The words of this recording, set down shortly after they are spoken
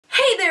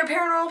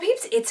Paranormal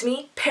peeps, it's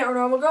me,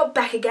 Paranormal Girl,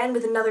 back again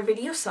with another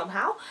video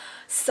somehow.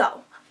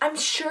 So, I'm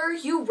sure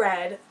you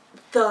read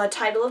the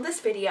title of this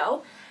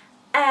video,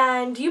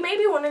 and you may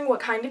be wondering what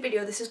kind of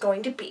video this is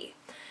going to be.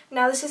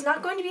 Now, this is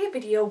not going to be a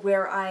video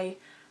where I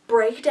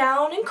break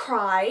down and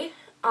cry.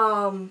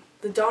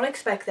 Don't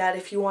expect that.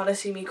 If you want to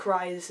see me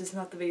cry, this is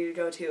not the video to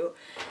go to.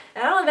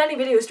 And I don't have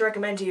any videos to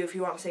recommend to you if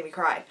you want to see me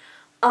cry.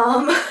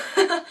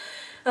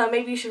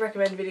 Maybe you should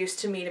recommend videos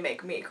to me to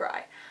make me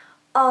cry.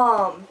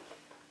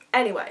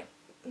 Anyway,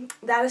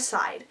 that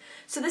aside,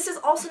 so this is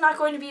also not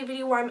going to be a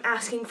video where I'm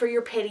asking for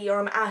your pity or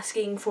I'm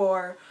asking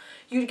for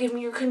you to give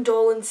me your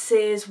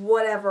condolences,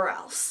 whatever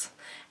else.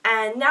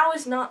 And now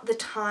is not the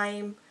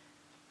time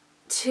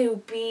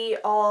to be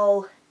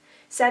all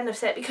sad and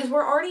upset because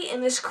we're already in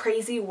this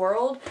crazy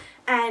world.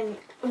 And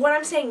what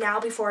I'm saying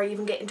now, before I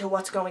even get into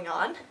what's going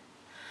on,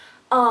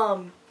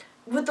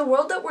 with the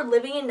world that we're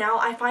living in now,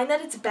 I find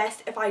that it's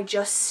best if I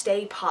just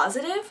stay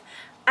positive.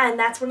 And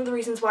that's one of the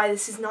reasons why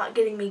this is not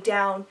getting me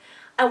down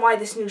and why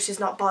this news does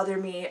not bother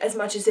me as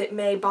much as it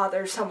may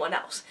bother someone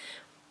else.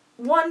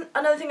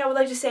 Another thing I would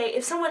like to say,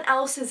 if someone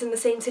else is in the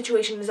same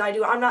situation as I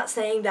do, I'm not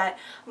saying that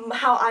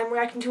how I'm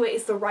reacting to it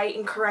is the right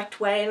and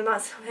correct way, and I'm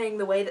not saying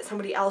the way that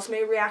somebody else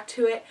may react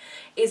to it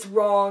is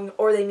wrong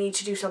or they need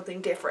to do something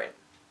different.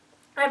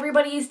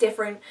 Everybody is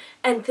different,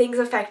 and things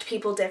affect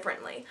people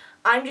differently.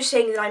 I'm just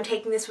saying that I'm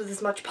taking this with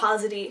as much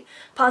positivity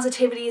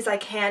as I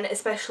can,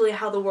 especially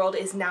how the world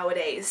is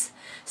nowadays.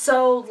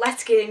 So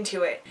let's get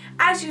into it.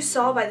 As you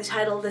saw by the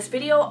title of this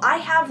video, I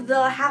have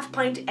the Half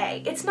Pint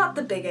A. It's not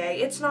the big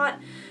A. It's not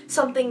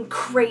something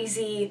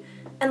crazy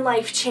and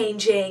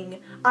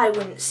life-changing, I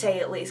wouldn't say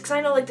at least, because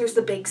I know like there's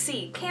the big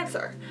C,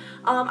 cancer.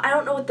 I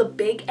don't know what the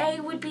big A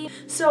would be.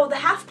 So the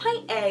Half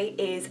Pint A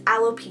is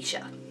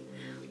alopecia.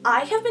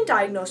 I have been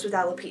diagnosed with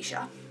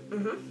alopecia.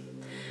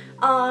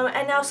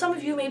 And now some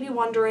of you may be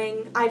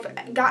wondering,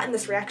 I've gotten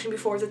this reaction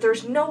before, that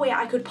there's no way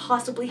I could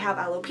possibly have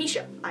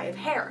alopecia. I have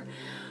hair.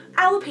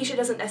 Alopecia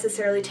doesn't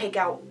necessarily take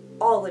out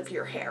all of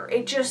your hair.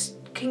 It just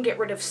can get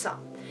rid of some.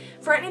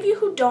 For any of you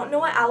who don't know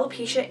what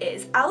alopecia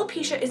is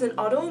an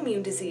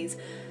autoimmune disease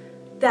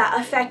that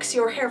affects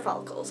your hair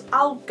follicles.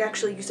 I'll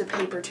actually use a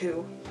paper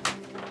to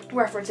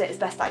reference it as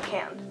best I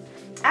can.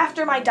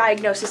 After my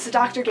diagnosis, the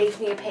doctor gave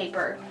me a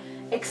paper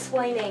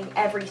explaining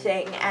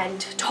everything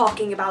and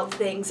talking about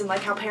things and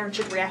like how parents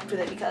should react with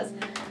it, because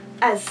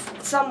as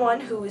someone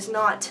who is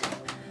not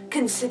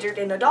considered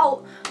an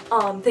adult,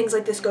 things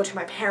like this go to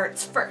my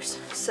parents first.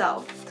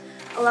 So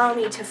allow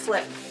me to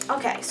flip.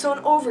 Okay, so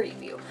an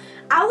overview.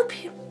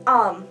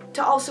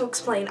 To also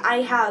explain,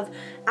 I have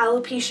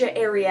alopecia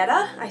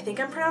areata. I think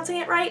I'm pronouncing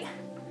it right.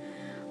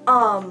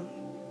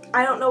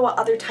 I don't know what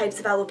other types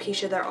of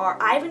alopecia there are.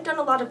 I haven't done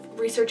a lot of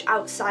research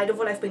outside of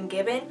what I've been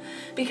given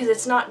because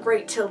it's not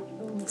great to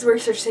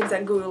research things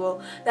on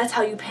Google. That's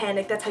how you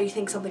panic. That's how you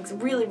think something's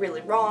really,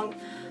 really wrong.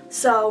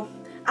 So,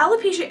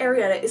 alopecia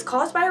areata is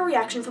caused by a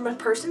reaction from a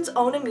person's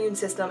own immune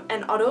system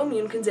and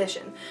autoimmune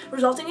condition,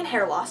 resulting in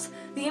hair loss.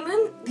 The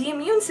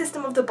immune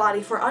system of the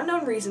body, for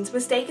unknown reasons,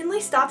 mistakenly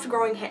stops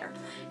growing hair.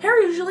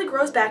 Hair usually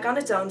grows back on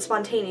its own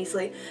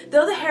spontaneously,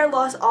 though the hair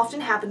loss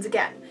often happens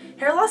again.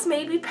 Hair loss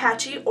may be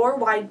patchy or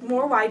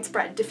more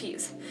widespread,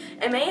 diffuse.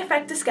 It may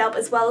affect the scalp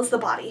as well as the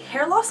body.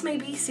 Hair loss may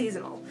be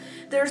seasonal.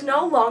 There is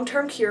no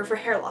long-term cure for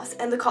hair loss,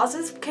 and the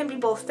causes can be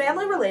both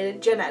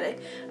family-related,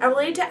 genetic, and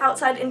related to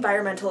outside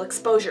environmental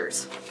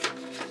exposures.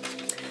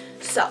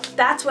 So,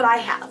 that's what I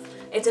have.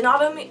 It's an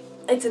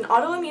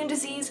autoimmune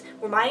disease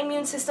where my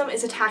immune system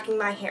is attacking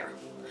my hair.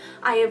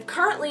 I have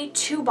currently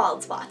 2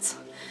 bald spots.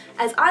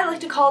 As I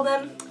like to call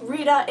them,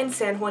 Rita and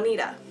San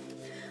Juanita.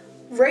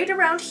 Right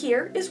around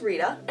here is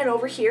Rita, and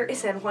over here is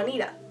San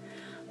Juanita.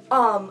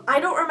 I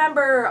don't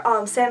remember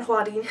San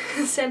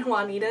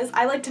Juanitas.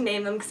 I like to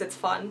name them because it's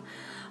fun.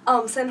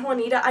 San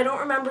Juanita, I don't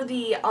remember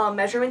the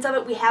measurements of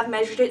it. We have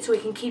measured it so we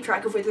can keep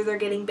track of whether they're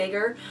getting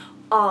bigger.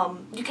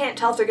 You can't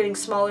tell if they're getting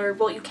smaller.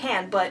 Well, you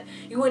can, but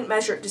you wouldn't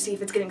measure it to see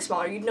if it's getting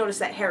smaller. You'd notice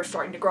that hair is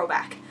starting to grow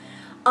back.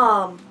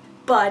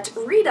 But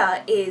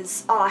Rita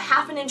is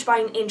half an inch by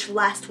an inch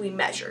last we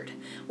measured,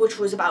 which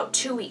was about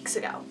 2 weeks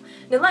ago.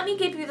 Now let me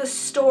give you the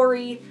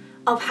story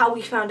of how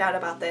we found out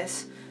about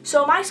this.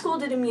 So my school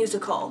did a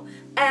musical,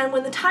 and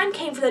when the time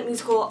came for that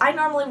musical, I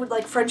normally would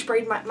like French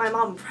braid my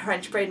mom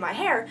French braid my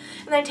hair,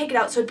 and then I'd take it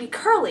out so it'd be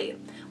curly.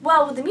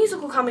 Well, with the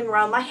musical coming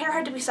around, my hair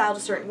had to be styled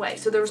a certain way,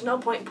 so there was no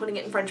point in putting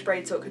it in French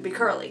braid so it could be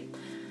curly.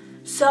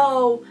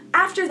 So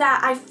after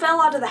that, I fell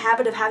out of the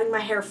habit of having my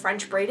hair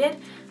French braided,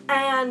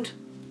 and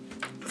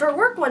for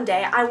work one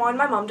day, I wanted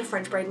my mom to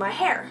French braid my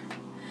hair.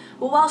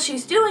 Well, while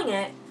she's doing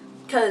it,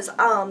 because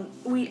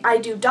I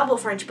do double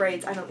French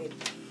braids,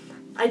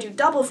 I do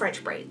double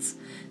French braids,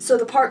 so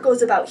the part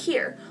goes about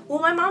here. Well,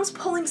 my mom's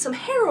pulling some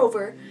hair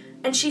over,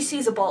 and she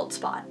sees a bald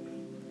spot.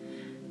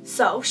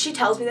 So she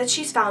tells me that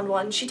she's found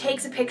one. She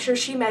takes a picture,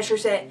 she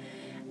measures it,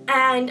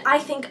 and I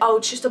think, oh,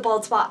 it's just a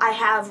bald spot. I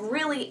have a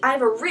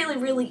really,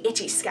 really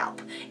itchy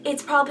scalp.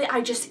 It's probably I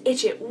just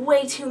itch it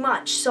way too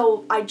much,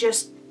 so I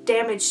just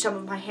damaged some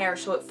of my hair,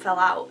 so it fell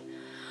out.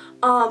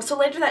 So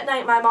later that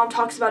night, my mom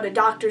talks about a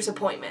doctor's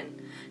appointment.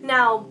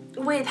 Now,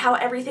 with how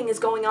everything is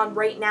going on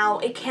right now,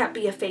 it can't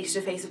be a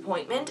face-to-face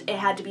appointment. It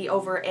had to be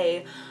over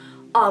a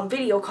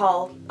video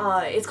call.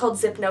 It's called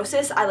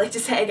Zipnosis. I like to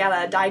say I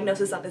got a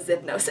diagnosis on a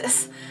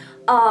Zipnosis.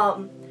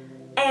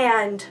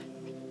 And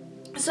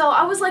so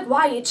I was like,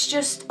 why? It's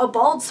just a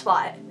bald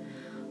spot.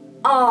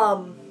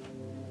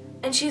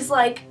 And she's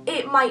like,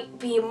 it might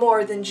be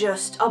more than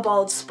just a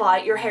bald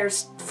spot. Your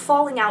hair's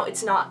falling out.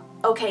 It's not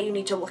okay. You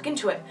need to look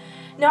into it.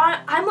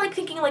 Now, I'm like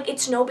thinking like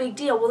it's no big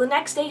deal. Well, the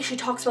next day she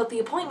talks about the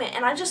appointment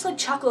and I just like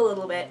chuckle a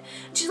little bit.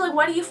 She's like,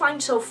 what do you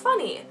find so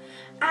funny?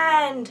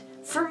 And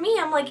for me,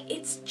 I'm like,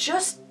 it's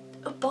just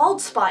a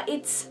bald spot.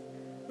 It's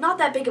not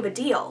that big of a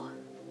deal.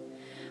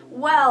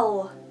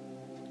 Well,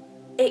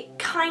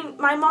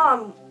 my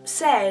mom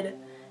said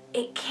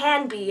it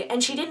can be,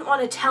 and she didn't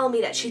want to tell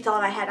me that she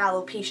thought I had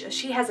alopecia.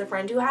 She has a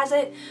friend who has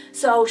it,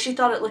 so she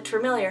thought it looked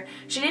familiar.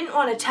 She didn't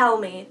want to tell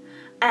me,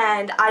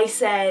 and I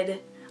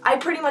said, I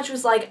pretty much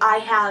was like, I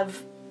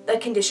have a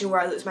condition where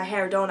I lose my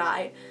hair, don't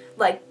I?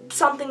 Like,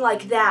 something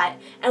like that.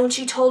 And when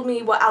she told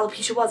me what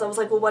alopecia was, I was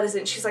like, well, what is it?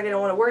 And she's like, I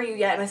don't want to worry you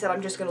yet. And I said,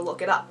 I'm just going to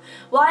look it up.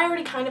 Well, I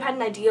already kind of had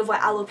an idea of what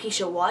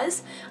alopecia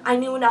was. I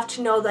knew enough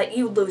to know that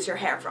you lose your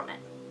hair from it.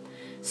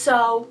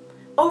 So,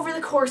 over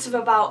the course of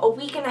about a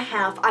week and a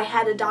half, I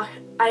had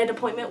an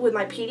appointment with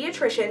my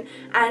pediatrician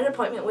and an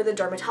appointment with a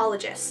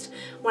dermatologist.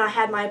 When I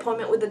had my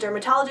appointment with the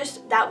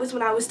dermatologist, that was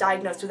when I was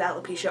diagnosed with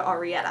alopecia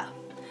areata.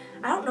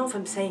 I don't know if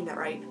I'm saying that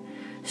right.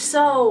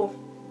 So,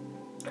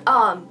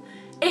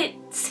 it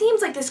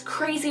seems like this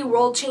crazy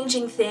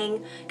world-changing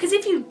thing, because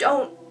if you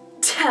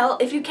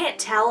can't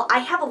tell, I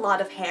have a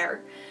lot of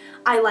hair.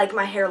 I like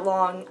my hair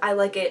long, I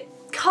like it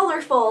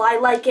colorful, I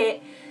like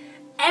it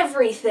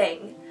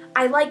everything.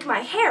 I like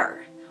my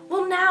hair.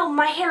 Well, now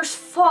my hair's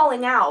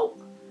falling out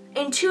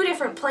in 2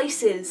 different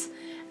places,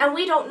 and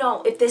we don't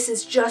know if this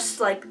is just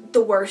like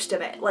the worst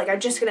of it. Like, I'm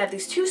just gonna have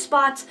these 2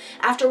 spots,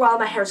 after a while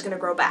my hair's gonna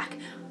grow back.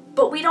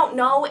 But we don't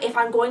know if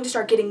I'm going to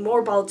start getting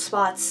more bald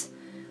spots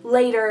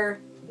later.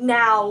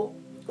 Now,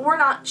 we're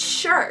not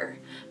sure,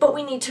 but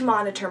we need to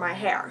monitor my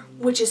hair,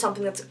 which is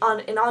something that's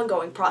an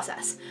ongoing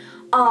process.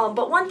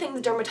 But one thing the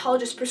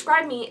dermatologist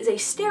prescribed me is a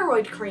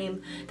steroid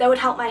cream that would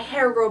help my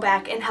hair grow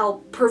back and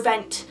help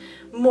prevent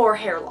more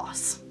hair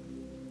loss.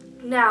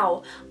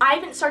 Now, I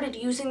haven't started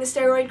using the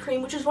steroid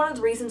cream, which is one of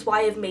the reasons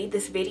why I've made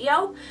this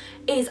video,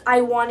 is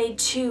I wanted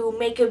to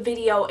make a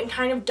video and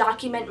kind of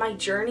document my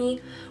journey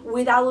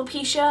with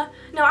alopecia.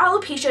 Now,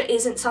 alopecia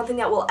isn't something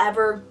that will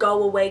ever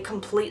go away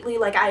completely.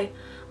 Like,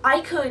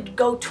 I could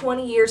go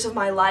 20 years of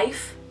my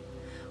life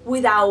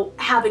without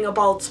having a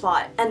bald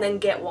spot and then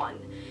get one.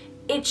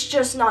 It's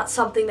just not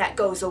something that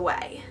goes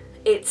away.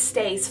 It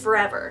stays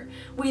forever.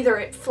 Whether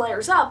it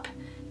flares up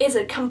is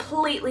a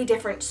completely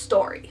different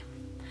story.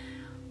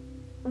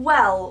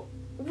 Well,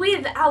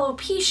 with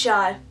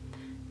alopecia,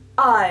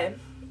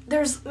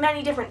 there's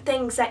many different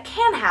things that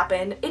can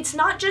happen. It's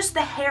not just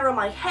the hair on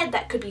my head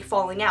that could be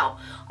falling out.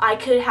 I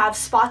could have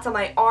spots on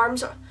my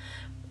arms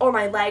or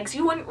my legs.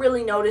 You wouldn't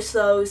really notice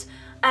those.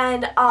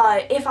 And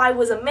if I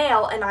was a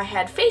male and I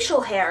had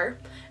facial hair,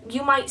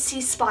 you might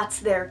see spots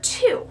there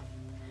too.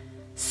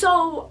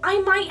 So I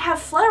might have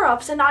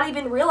flare-ups and not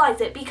even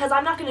realize it, because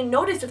I'm not going to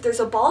notice if there's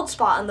a bald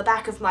spot on the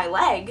back of my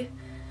leg.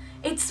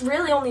 It's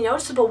really only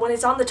noticeable when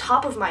it's on the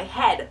top of my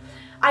head.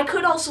 I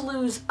could also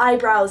lose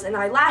eyebrows and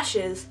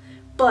eyelashes,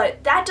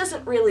 but that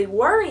doesn't really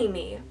worry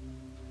me.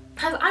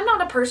 I'm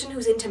not a person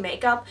who's into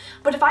makeup,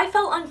 but if I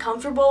felt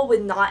uncomfortable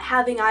with not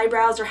having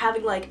eyebrows or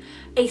having like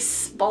a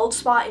bald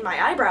spot in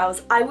my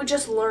eyebrows, I would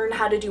just learn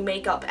how to do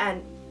makeup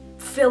and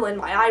fill in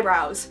my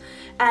eyebrows.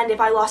 And if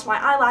I lost my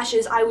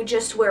eyelashes, I would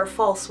just wear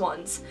false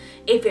ones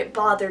if it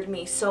bothered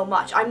me so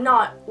much. I'm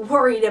not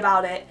worried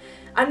about it.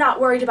 I'm not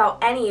worried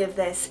about any of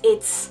this.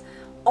 It's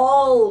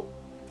all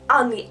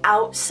on the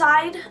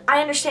outside.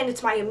 I understand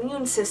it's my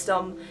immune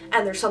system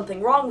and there's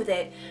something wrong with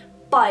it,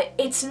 but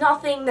it's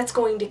nothing that's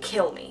going to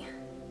kill me.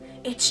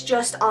 It's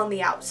just on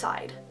the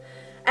outside.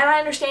 And I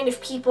understand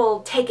if people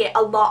take it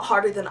a lot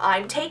harder than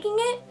I'm taking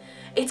it,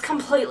 it's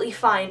completely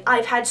fine.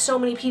 I've had so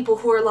many people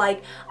who are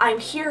like, I'm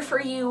here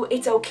for you,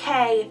 it's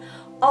okay,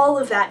 all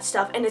of that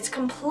stuff, and it's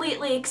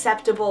completely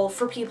acceptable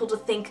for people to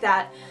think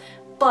that,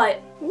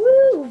 but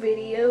woo,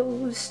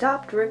 video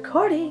stopped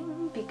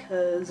recording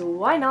because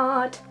why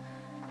not?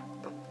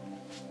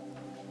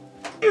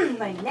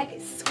 My neck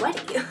is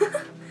sweaty.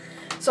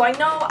 So I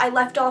know I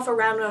left off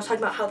around when I was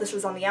talking about how this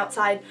was on the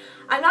outside.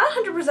 I'm not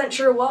 100%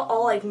 sure what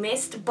all I've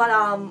missed, but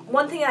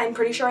one thing I'm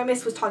pretty sure I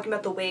missed was talking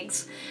about the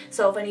wigs.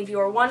 So if any of you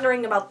are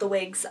wondering about the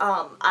wigs,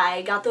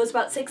 I got those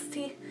about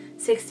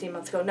 16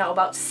 months ago. No,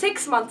 about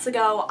 6 months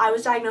ago. I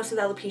was diagnosed with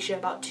alopecia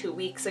about 2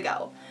 weeks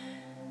ago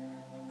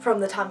from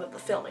the time of the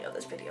filming of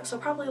this video. So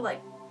probably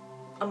like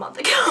a month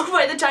ago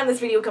by the time this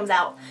video comes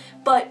out.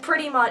 But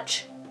pretty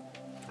much,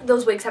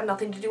 those wigs have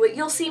nothing to do with it.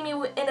 You'll see me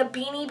in a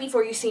beanie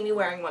before you see me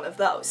wearing one of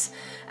those.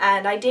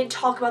 And I did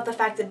talk about the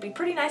fact that it'd be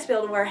pretty nice to be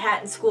able to wear a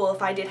hat in school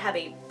if I did have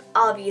a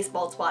obvious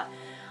bald spot.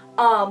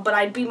 But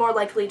I'd be more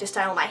likely to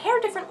style my hair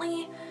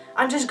differently,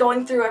 I'm just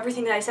going through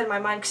everything that I said in my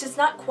mind, because it's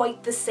not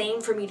quite the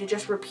same for me to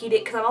just repeat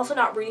it, because I'm also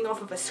not reading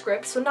off of a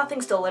script, so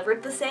nothing's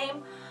delivered the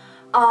same.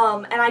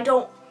 And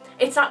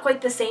it's not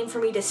quite the same for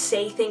me to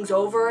say things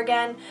over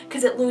again,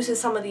 because it loses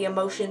some of the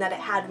emotion that it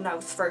had when I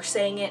was first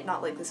saying it.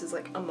 Not like this is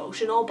like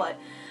emotional, but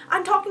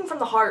I'm talking from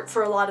the heart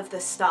for a lot of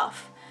this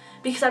stuff,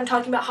 because I'm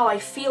talking about how I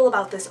feel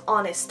about this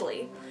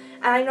honestly.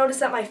 And I noticed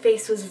that my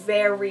face was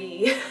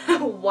very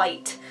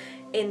white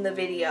in the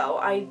video.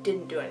 I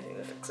didn't do anything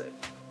to fix it.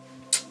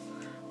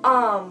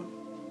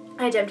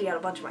 I had to empty out a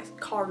bunch of my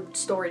card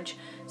storage,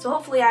 so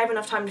hopefully I have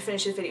enough time to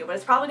finish this video, but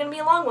it's probably going to be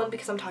a long one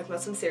because I'm talking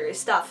about some serious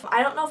stuff.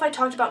 I don't know if I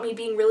talked about me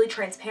being really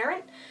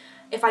transparent.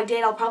 If I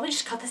did, I'll probably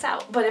just cut this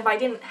out, but if I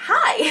didn't,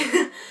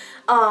 hi!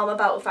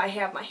 About if I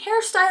have my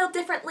hairstyle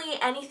differently,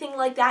 anything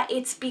like that,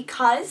 it's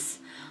because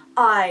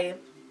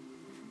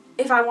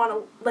if I want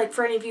to, like,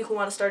 for any of you who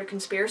want to start a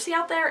conspiracy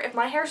out there, if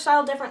my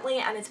hairstyle differently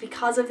and it's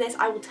because of this,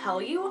 I will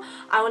tell you.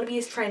 I want to be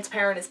as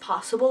transparent as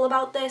possible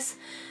about this.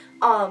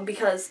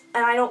 Because,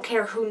 and I don't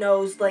care who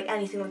knows, like,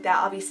 anything like that,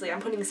 obviously.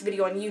 I'm putting this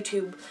video on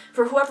YouTube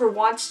for whoever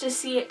wants to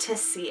see it,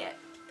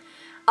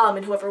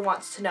 and whoever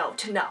wants to know,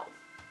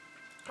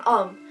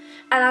 And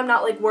I'm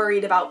not, like,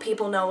 worried about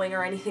people knowing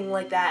or anything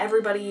like that.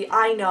 Everybody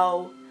I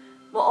know,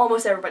 well,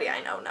 almost everybody I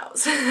know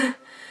knows.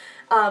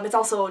 It's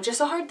also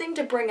just a hard thing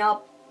to bring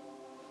up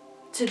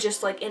to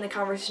just, like, in a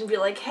conversation be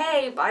like,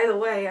 hey, by the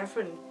way, I've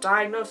been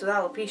diagnosed with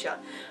alopecia.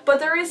 But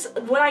there is,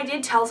 when I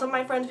did tell some of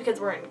my friends, because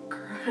we're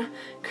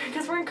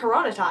in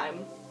Corona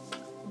time,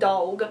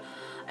 dog,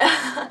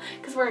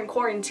 because we're in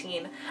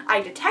quarantine, I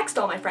had to text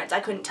all my friends. I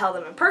couldn't tell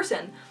them in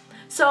person.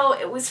 So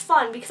it was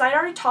fun, because I'd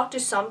already talked to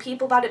some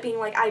people about it being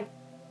like, I've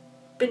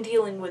been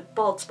dealing with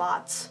bald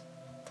spots.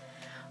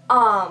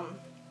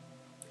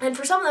 And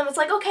for some of them, it's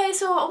like, okay,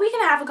 so a week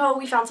and a half ago,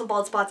 we found some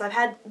bald spots. I've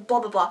had blah,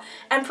 blah, blah.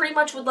 And pretty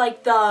much with,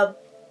 like, the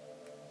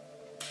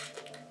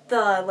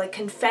like,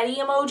 confetti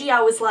emoji,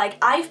 I was like,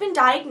 I've been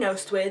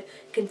diagnosed with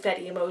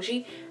confetti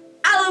emoji,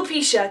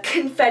 alopecia,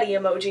 confetti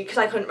emoji, because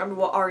I couldn't remember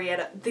what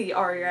Arietta,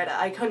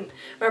 I couldn't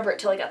remember it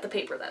till I got the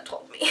paper that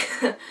told me.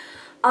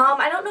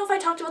 I don't know if I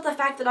talked about the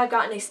fact that I've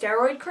gotten a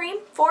steroid cream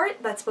for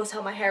it. That's supposed to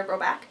help my hair grow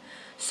back.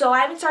 So I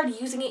haven't started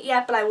using it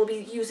yet, but I will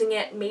be using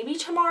it maybe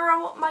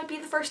tomorrow might be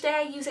the first day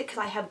I use it, because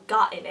I have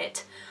gotten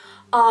it.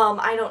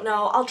 I don't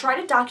know. I'll try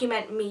to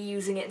document me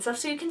using it and stuff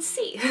so you can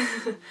see.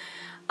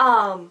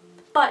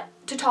 But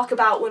to talk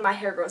about when my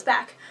hair grows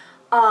back.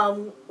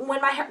 When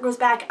my hair grows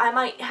back,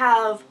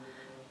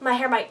 my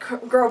hair might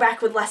grow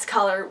back with less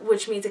color,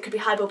 which means it could be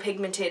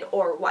hypopigmented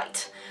or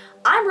white.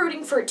 I'm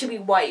rooting for it to be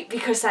white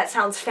because that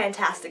sounds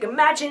fantastic.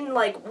 Imagine,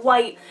 like,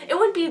 white. It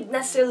wouldn't be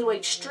necessarily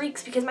white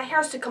streaks because my hair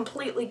has to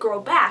completely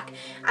grow back.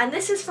 And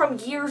this is from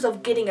years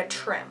of getting a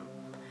trim.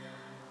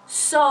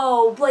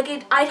 So,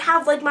 like, I'd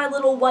have, like, my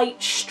little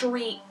white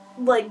streak,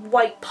 like,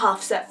 white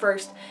puffs at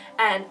first.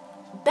 And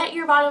bet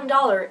your bottom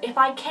dollar, if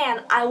I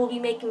can, I will be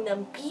making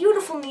them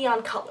beautiful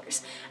neon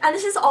colors. And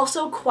this is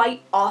also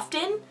quite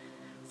often.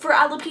 For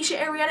alopecia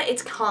areata,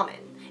 it's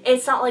common.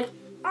 It's not like,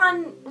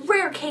 on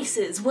rare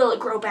cases will it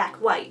grow back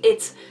white.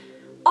 It's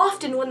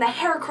often when the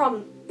hair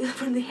grows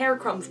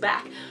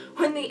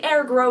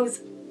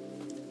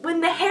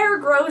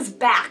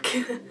back,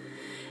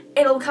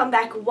 it'll come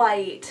back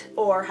white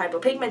or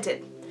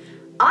hypopigmented.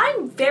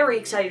 I'm very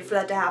excited for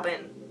that to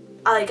happen.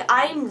 Like,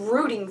 I'm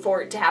rooting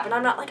for it to happen.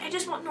 I'm not like, I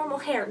just want normal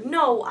hair.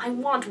 No, I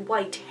want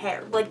white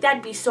hair. Like,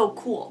 that'd be so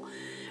cool.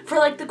 For,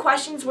 like, the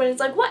questions when it's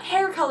like, what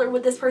hair color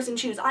would this person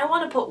choose? I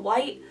want to put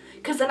white,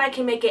 because then I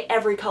can make it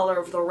every color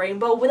of the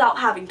rainbow without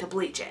having to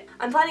bleach it.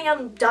 I'm planning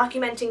on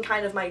documenting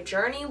kind of my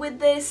journey with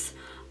this.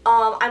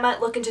 I might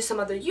look into some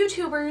other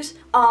YouTubers.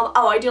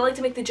 Oh, I do like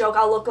to make the joke,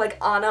 I'll look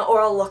like Anna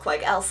or I'll look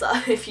like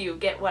Elsa, if you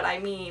get what I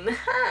mean.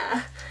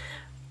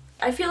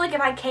 I feel like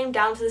if I came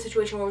down to the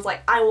situation where it was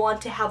like, I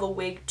want to have a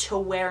wig to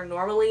wear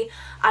normally,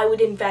 I would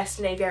invest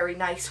in a very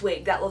nice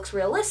wig that looks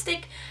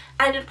realistic,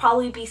 and it'd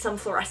probably be some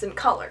fluorescent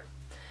color.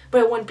 But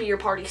it wouldn't be your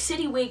Party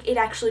City wig, it'd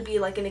actually be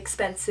like an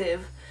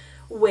expensive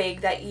wig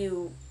that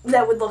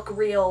would look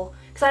real,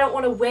 because I don't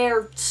want to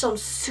wear some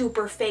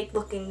super fake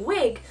looking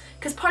wig,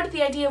 because part of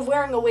the idea of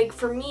wearing a wig,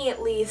 for me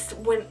at least,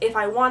 if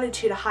I wanted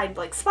to hide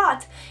like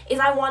spots, is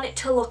I want it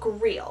to look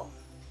real.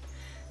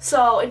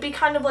 So it'd be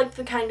kind of like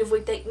the kind of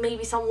wig that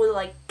maybe someone with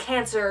like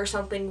cancer or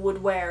something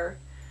would wear,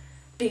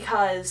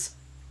 because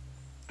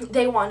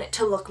they want it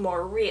to look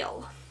more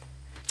real.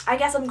 I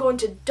guess I'm going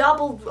to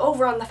double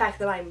over on the fact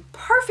that I'm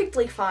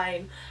perfectly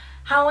fine.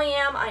 How I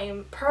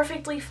am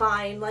perfectly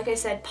fine. Like I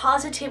said,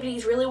 positivity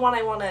is really what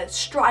I want to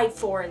strive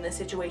for in this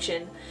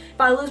situation.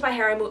 If I lose my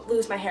hair, I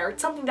lose my hair.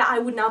 It's something that I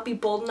would not be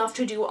bold enough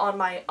to do on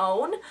my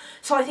own.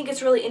 So I think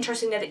it's really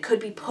interesting that it could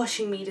be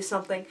pushing me to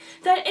something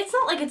that it's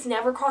not like it's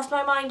never crossed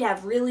my mind to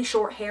have really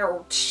short hair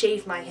or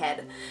shave my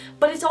head.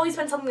 But it's always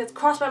been something that's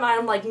crossed my mind.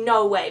 I'm like,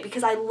 no way,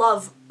 because I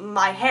love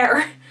my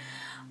hair.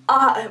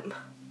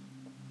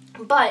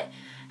 But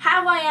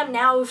how I am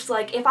now is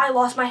like, if I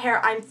lost my hair,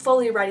 I'm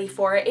fully ready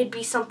for it. It'd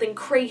be something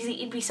crazy,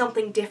 it'd be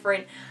something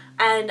different,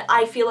 and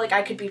I feel like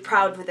I could be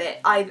proud with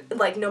it.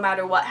 Like, no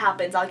matter what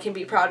happens, I can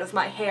be proud of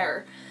my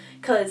hair.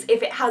 Because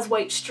if it has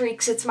white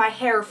streaks, it's my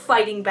hair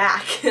fighting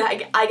back.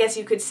 I guess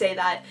you could say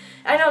that.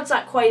 I know it's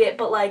not quite it,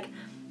 but, like,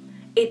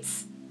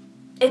 it's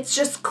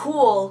just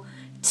cool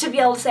to be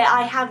able to say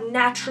I have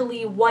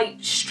naturally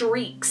white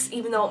streaks,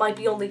 even though it might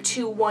be only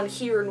two, one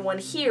here and one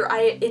here.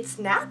 It's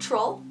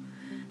natural.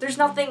 There's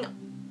nothing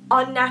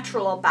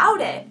unnatural about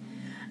it.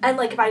 And,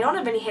 like, if I don't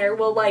have any hair,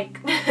 well, like,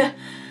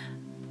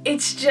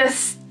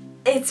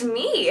 it's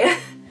me.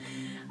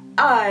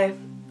 I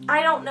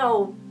don't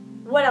know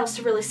what else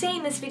to really say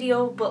in this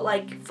video, but,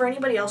 like, for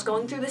anybody else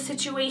going through this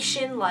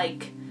situation,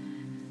 like,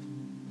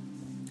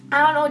 I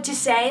don't know what to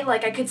say.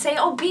 Like, I could say,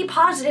 oh, be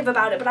positive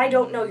about it, but I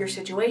don't know your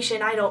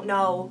situation. I don't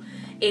know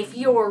if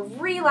you're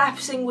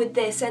relapsing with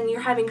this and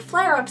you're having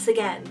flare-ups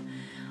again.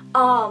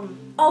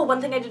 Oh, one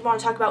thing I did want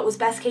to talk about was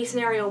best case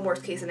scenario and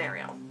worst case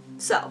scenario.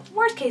 So,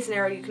 worst case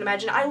scenario, you can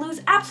imagine, I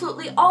lose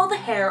absolutely all the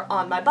hair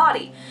on my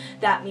body.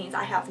 That means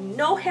I have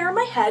no hair on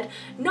my head,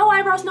 no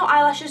eyebrows, no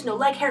eyelashes, no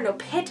leg hair, no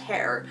pit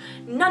hair,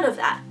 none of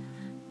that.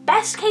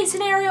 Best case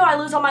scenario, I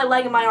lose all my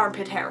leg and my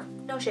armpit hair.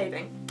 No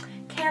shaving.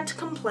 Can't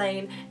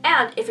complain.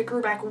 And if it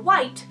grew back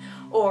white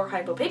or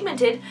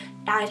hypopigmented,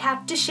 I'd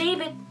have to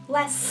shave it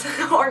less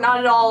or not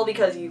at all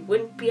because you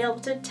wouldn't be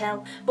able to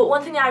tell. But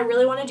one thing that I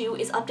really want to do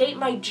is update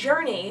my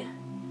journey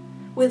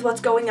with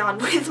what's going on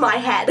with my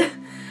head.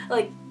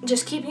 Like,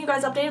 just keeping you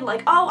guys updated,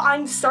 like, oh,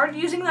 I'm started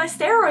using my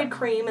steroid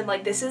cream, and,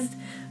 like, this is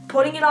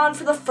putting it on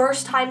for the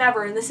first time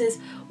ever, and this is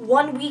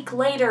 1 week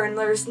later, and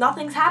there's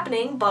nothing's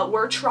happening, but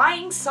we're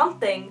trying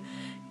something.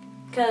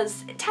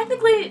 Because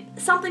technically,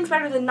 something's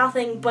better than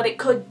nothing, but it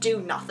could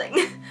do nothing.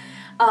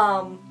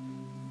 I'm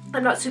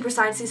not super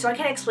sciencey, so I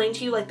can't explain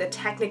to you, like, the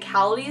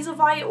technicalities of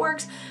why it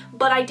works,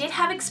 but I did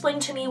have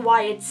explained to me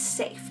why it's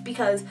safe,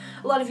 because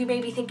a lot of you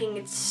may be thinking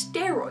it's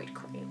steroid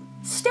cream.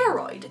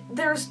 Steroid.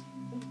 There's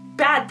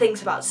bad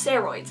things about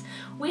steroids.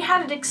 We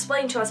had it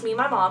explained to us, me and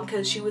my mom,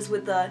 because she was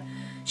in the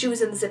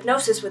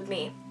hypnosis with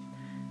me.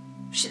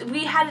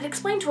 We had it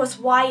explained to us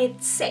why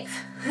it's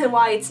safe, and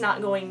why it's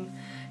not going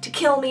to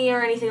kill me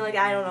or anything like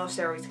that. I don't know if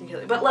steroids can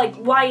kill you, but, like,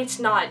 why it's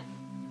not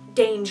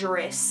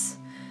dangerous,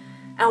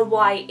 and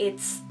why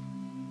it's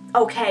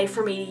okay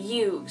for me to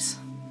use.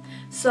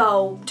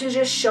 So, to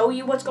just show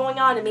you what's going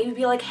on, and maybe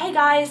be like, hey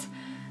guys,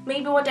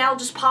 maybe one day I'll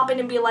just pop in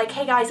and be like,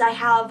 hey guys, I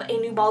have a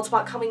new bald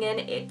spot coming in.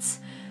 It's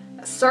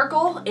a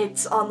circle,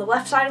 it's on the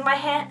left side of my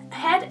head,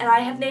 and I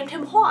have named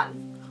him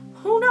Juan.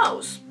 Who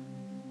knows?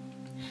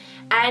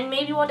 And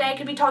maybe one day I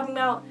could be talking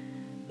about,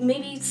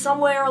 maybe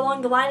somewhere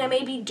along the line I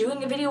may be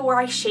doing a video where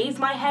I shave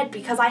my head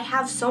because I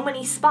have so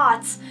many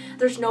spots.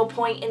 There's no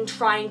point in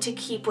trying to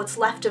keep what's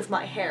left of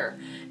my hair,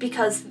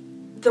 because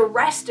the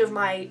rest of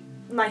my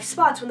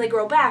spots, when they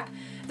grow back,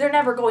 they're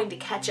never going to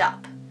catch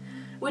up.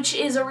 Which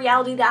is a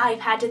reality that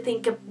I've had to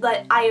think of,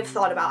 that I have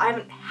thought about. I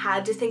haven't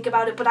had to think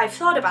about it, but I've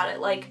thought about it.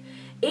 Like,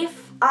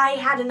 if I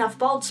had enough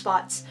bald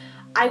spots,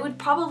 I would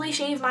probably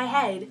shave my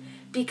head,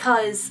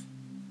 because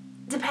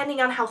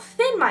depending on how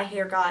thin my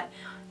hair got,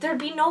 there'd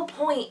be no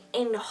point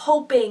in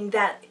hoping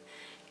that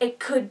it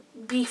could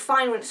be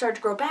fine when it started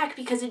to grow back,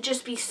 because it'd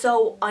just be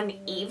so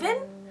uneven.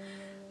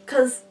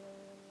 Because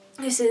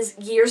this is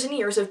years and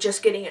years of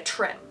just getting a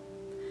trim.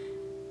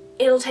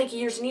 It'll take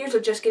years and years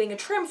of just getting a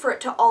trim for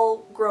it to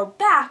all grow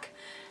back,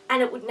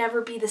 and it would never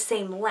be the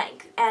same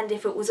length. And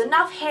if it was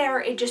enough hair,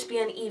 it'd just be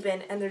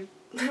uneven, and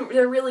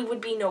there really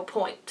would be no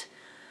point.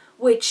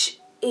 Which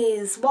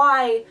is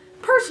why,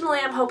 personally,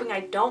 I'm hoping I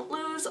don't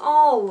lose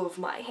all of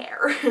my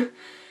hair.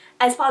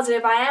 As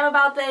positive I am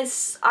about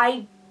this,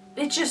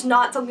 it's just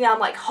not something I'm,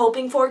 like,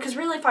 hoping for, because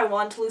really, if I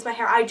wanted to lose my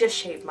hair, I'd just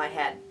shave my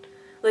head.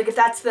 Like, if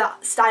that's the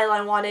style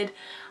I wanted,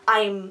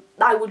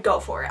 I would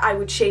go for it. I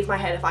would shave my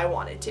head if I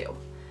wanted to.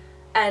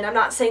 And I'm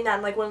not saying that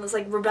in, like, one of those,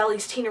 like,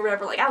 rebellious teen or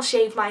whatever, like, I'll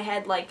shave my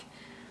head, like,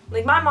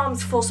 my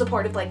mom's full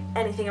support of, like,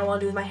 anything I want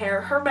to do with my hair.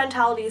 Her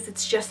mentality is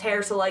it's just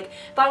hair, so, like,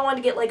 if I wanted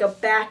to get, like, a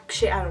back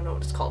shave, I don't know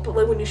what it's called, but,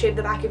 like, when you shave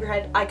the back of your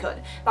head, I could.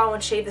 If I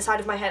wanted to shave the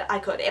side of my head, I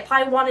could. If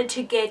I wanted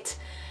to get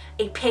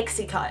a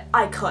pixie cut,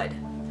 I could.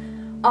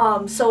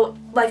 So,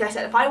 like I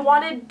said, if I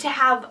wanted to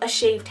have a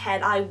shaved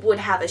head, I would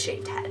have a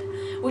shaved head.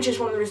 Which is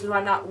one of the reasons why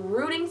I'm not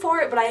rooting for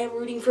it, but I am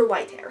rooting for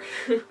white hair.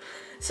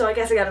 So I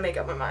guess I gotta make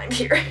up my mind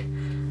here.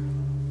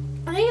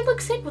 I think it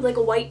looks sick with, like,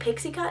 a white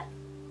pixie cut.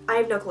 I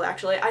have no clue,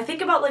 actually. I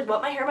think about, like,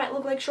 what my hair might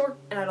look like short,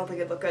 and I don't think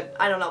it'd look good.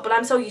 I don't know, but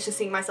I'm so used to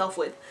seeing myself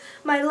with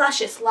my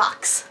luscious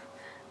locks.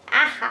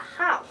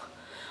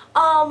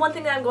 One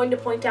thing that I'm going to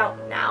point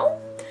out now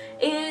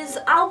is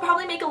I'll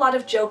probably make a lot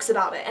of jokes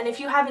about it. And if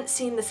you haven't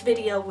seen this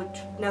video, which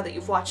now that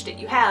you've watched it,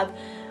 you have,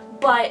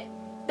 but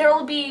there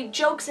will be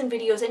jokes in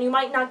videos, and you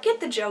might not get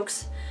the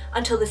jokes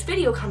until this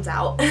video comes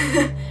out.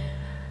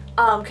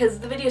 Because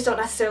the videos don't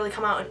necessarily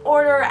come out in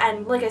order,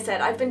 and like I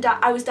said,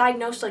 I was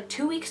diagnosed like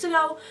 2 weeks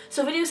ago,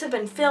 so videos have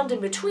been filmed in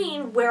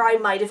between where I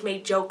might have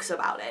made jokes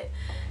about it.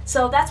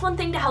 So that's one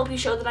thing to help you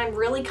show that I'm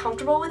really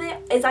comfortable with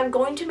it, is I'm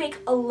going to make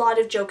a lot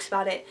of jokes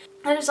about it.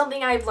 That is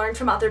something I've learned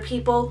from other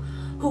people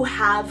who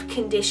have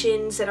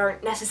conditions that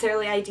aren't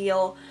necessarily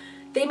ideal,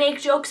 They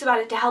make jokes about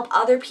it to help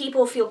other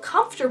people feel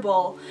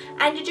comfortable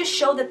and to just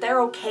show that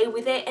they're okay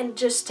with it and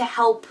just to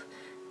help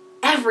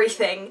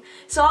everything.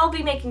 So I'll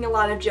be making a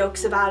lot of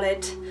jokes about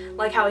it.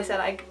 Like how I said,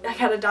 I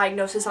got a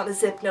diagnosis on a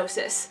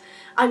zipnosis.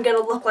 I'm gonna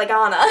look like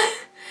Anna.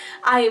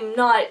 I'm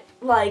not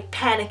like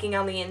panicking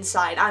on the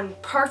inside. I'm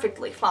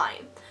perfectly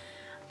fine.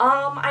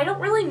 I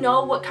don't really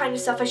know what kind of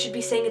stuff I should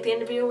be saying at the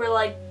end of the video. We're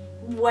like,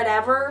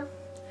 whatever.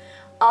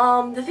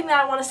 The thing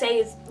that I want to say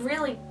is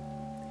really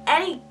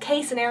any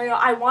case scenario,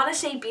 I want to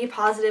say be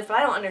positive, but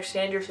I don't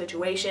understand your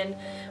situation.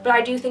 But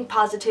I do think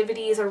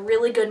positivity is a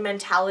really good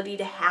mentality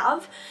to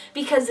have,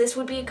 because this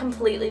would be a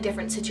completely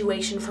different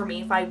situation for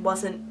me if I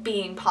wasn't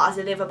being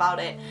positive about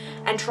it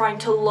and trying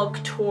to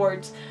look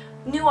towards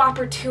new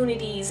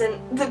opportunities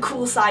and the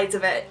cool sides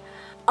of it.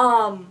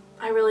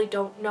 I really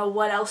don't know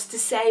what else to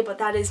say, but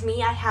that is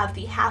me. I have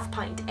the Half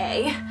Pint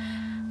A.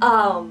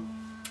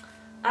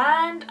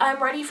 And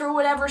I'm ready for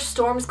whatever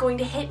storm's going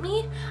to hit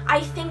me. I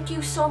thank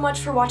you so much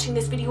for watching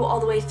this video all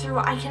the way through.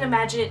 I can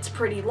imagine it's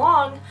pretty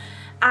long,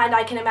 and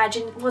I can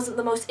imagine it wasn't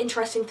the most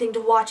interesting thing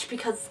to watch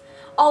because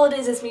all it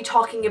is me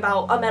talking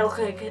about a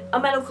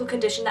medical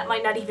condition that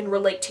might not even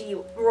relate to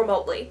you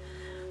remotely.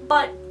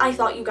 But I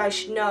thought you guys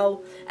should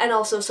know, and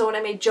also so when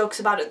I made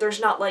jokes about it,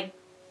 there's not like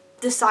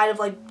this side of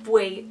like,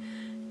 wait,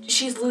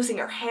 she's losing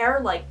her hair,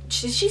 like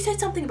she said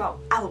something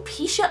about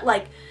alopecia,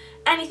 like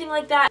anything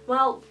like that.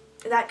 Well,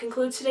 that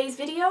concludes today's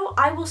video.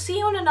 I will see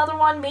you in another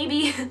one.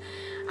 Maybe,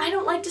 I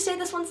don't like to say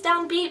this one's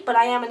downbeat, but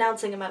I am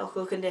announcing a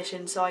medical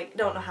condition, so I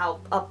don't know how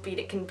upbeat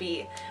it can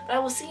be. But I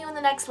will see you in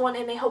the next one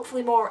in a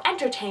hopefully more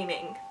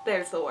entertaining,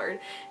 there's the word,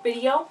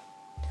 video.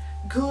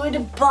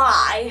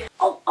 Goodbye.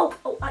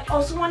 Oh, I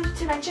also wanted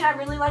to mention I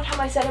really like how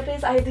my setup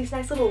is. I have these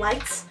nice little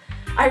lights.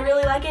 I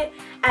really like it.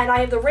 And I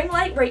have the ring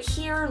light right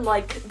here,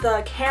 like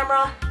the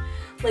camera,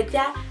 like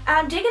that. And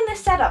I'm digging this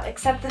setup,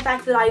 except the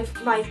fact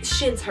that my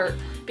shins hurt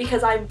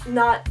because I'm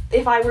not,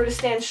 if I were to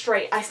stand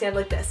straight, I stand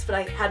like this, but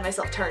I had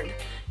myself turned.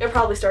 I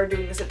probably started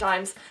doing this at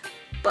times,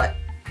 but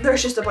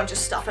there's just a bunch of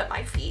stuff at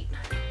my feet.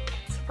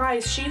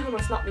 Surprise, she who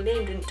must not be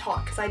named didn't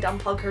talk because I had to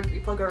unplug her,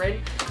 replug her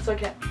in, so I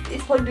get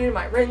it's plugged in,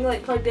 my ring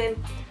light plugged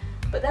in.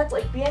 But that's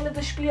like the end of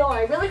the spiel, and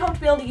I really hope to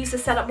be able to use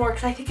this setup more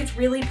because I think it's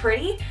really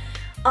pretty.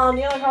 The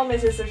only problem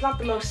is there's not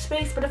the most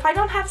space, but if I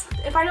don't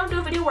do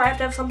a video where I have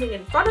to have something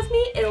in front of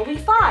me, it'll be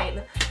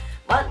fine.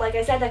 But like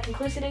I said, that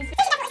concludes today's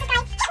video.